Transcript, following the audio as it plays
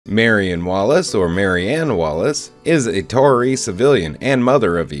Marian Wallace, or Marianne Wallace, is a Tory civilian and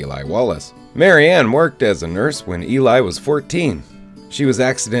mother of Eli Wallace. Marianne worked as a nurse when Eli was 14. She was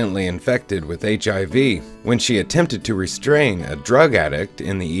accidentally infected with HIV when she attempted to restrain a drug addict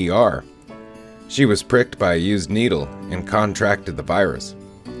in the ER. She was pricked by a used needle and contracted the virus.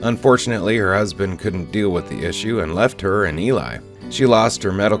 Unfortunately, her husband couldn't deal with the issue and left her and Eli. She lost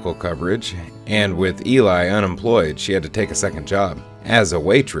her medical coverage, and with Eli unemployed, she had to take a second job as a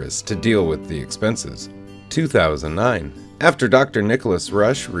waitress to deal with the expenses. 2009. After Dr. Nicholas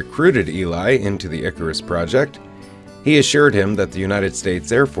Rush recruited Eli into the Icarus project, he assured him that the United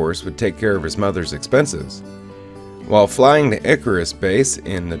States Air Force would take care of his mother's expenses. While flying the Icarus base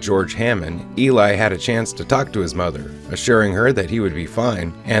in the George Hammond, Eli had a chance to talk to his mother, assuring her that he would be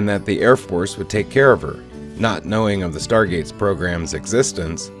fine and that the Air Force would take care of her. Not knowing of the Stargate's program's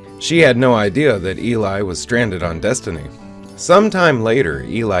existence, she had no idea that Eli was stranded on Destiny. Sometime later,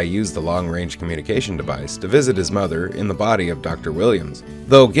 Eli used the long-range communication device to visit his mother in the body of Dr. Williams.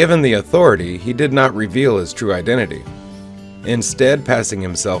 Though given the authority, he did not reveal his true identity, instead passing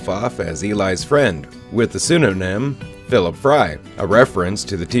himself off as Eli's friend, with the pseudonym Philip Fry, a reference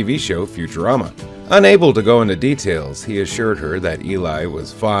to the TV show Futurama. Unable to go into details, he assured her that Eli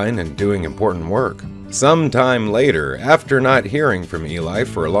was fine and doing important work. Sometime later, after not hearing from Eli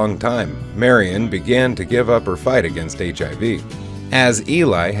for a long time, Marian began to give up her fight against HIV, as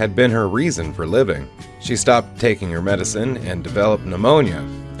Eli had been her reason for living. She stopped taking her medicine and developed pneumonia,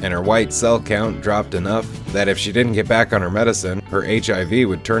 and her white cell count dropped enough that if she didn't get back on her medicine, her HIV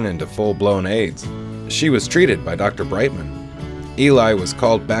would turn into full-blown AIDS. She was treated by Dr. Brightman. Eli was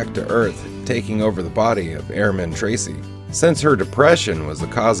called back to Earth, taking over the body of Airman Tracy. Since her depression was the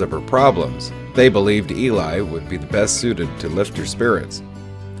cause of her problems, they believed Eli would be the best suited to lift her spirits.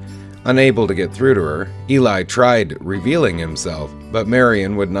 Unable to get through to her, Eli tried revealing himself, but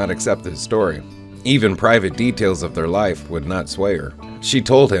Marian would not accept his story. Even private details of their life would not sway her. She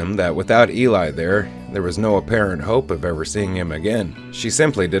told him that without Eli there was no apparent hope of ever seeing him again. She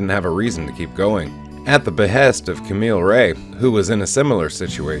simply didn't have a reason to keep going. At the behest of Camille Ray, who was in a similar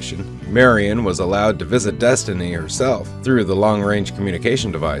situation, Marian was allowed to visit Destiny herself through the long-range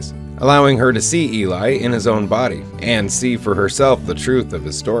communication device, allowing her to see Eli in his own body and see for herself the truth of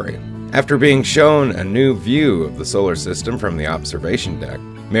his story. After being shown a new view of the solar system from the observation deck,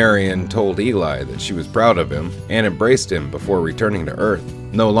 Marian told Eli that she was proud of him and embraced him before returning to Earth.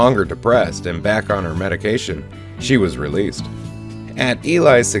 No longer depressed and back on her medication, she was released. At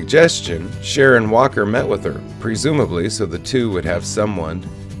Eli's suggestion, Sharon Walker met with her, presumably so the two would have someone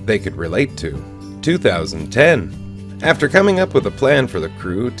they could relate to. 2010. After coming up with a plan for the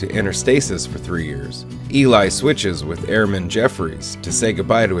crew to enter stasis for 3 years, Eli switches with Airman Jeffries to say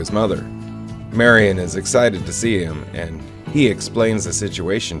goodbye to his mother. Marian is excited to see him, and he explains the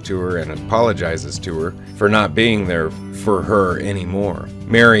situation to her and apologizes to her for not being there for her anymore.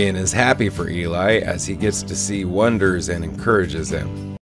 Marian is happy for Eli as he gets to see wonders and encourages him.